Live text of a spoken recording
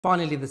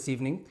Finally this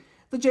evening,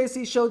 the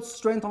JSE showed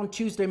strength on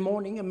Tuesday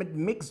morning amid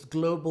mixed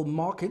global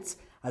markets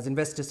as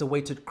investors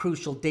awaited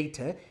crucial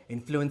data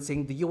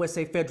influencing the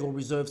USA Federal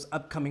Reserve's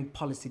upcoming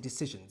policy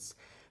decisions.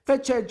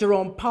 Fed Chair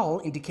Jerome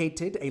Powell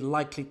indicated a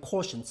likely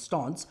cautious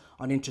stance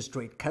on interest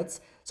rate cuts,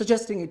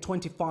 suggesting a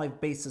 25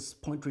 basis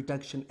point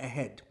reduction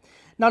ahead.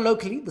 Now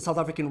locally, the South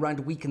African rand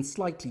weakened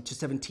slightly to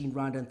 17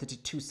 rand and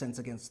 32 cents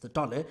against the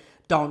dollar,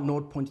 down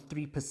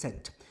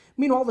 0.3%.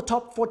 Meanwhile, the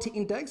top 40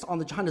 index on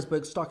the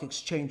Johannesburg Stock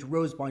Exchange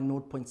rose by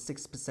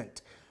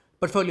 0.6%.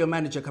 Portfolio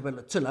manager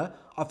Powell'S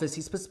offers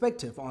his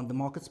perspective on the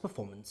market's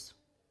performance.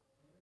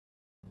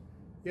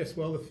 Yes,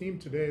 well, the theme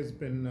today has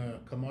been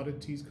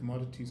commodities.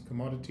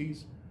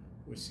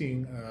 We're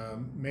seeing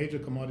major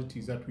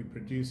commodities that we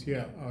produce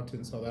here out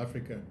in South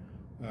Africa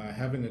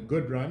having a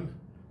good run.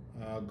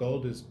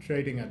 Gold is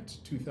trading at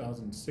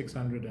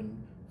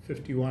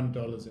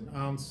 $2,651 an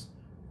ounce.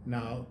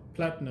 Now,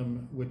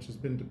 platinum, which has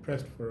been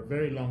depressed for a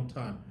very long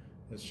time,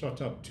 has shot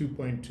up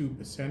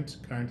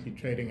 2.2%, currently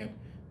trading at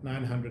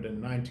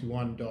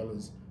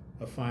 $991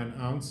 a fine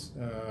ounce.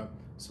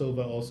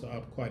 Silver also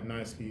up quite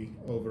nicely,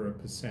 over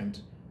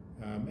 1%.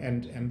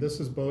 And this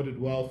has boded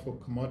well for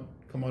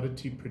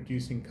commodity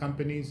producing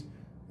companies,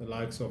 the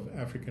likes of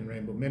African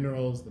Rainbow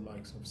Minerals, the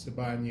likes of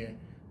Sibanye,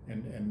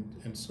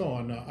 and so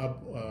on, are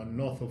up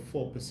north of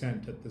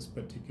 4% at this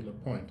particular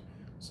point.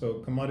 So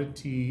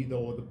commodity,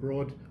 or the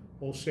broad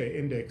all-share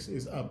index,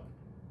 is up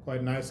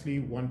quite nicely,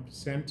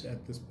 1%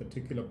 at this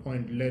particular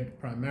point, led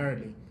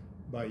primarily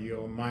by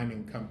your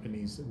mining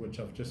companies, which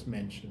I've just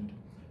mentioned.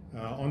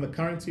 On the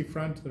currency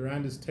front, the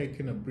rand has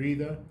taken a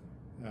breather,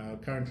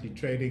 currently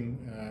trading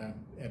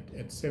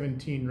at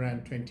 17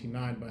 rand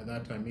 29. By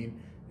that I mean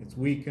it's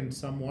weakened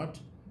somewhat.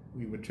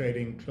 We were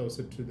trading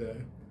closer to the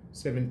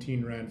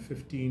 17 rand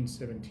 15,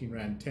 17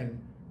 rand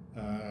 10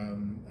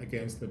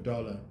 against the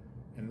dollar.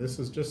 And this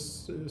has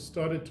just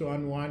started to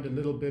unwind a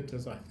little bit,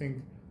 as I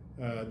think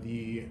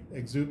the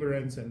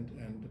exuberance and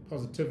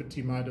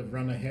positivity might have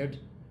run ahead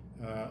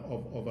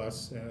of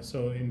us.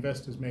 So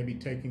investors may be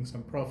taking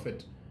some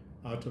profit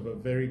out of a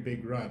very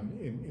big run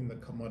in the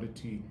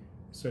commodity,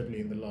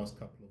 certainly in the last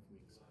couple of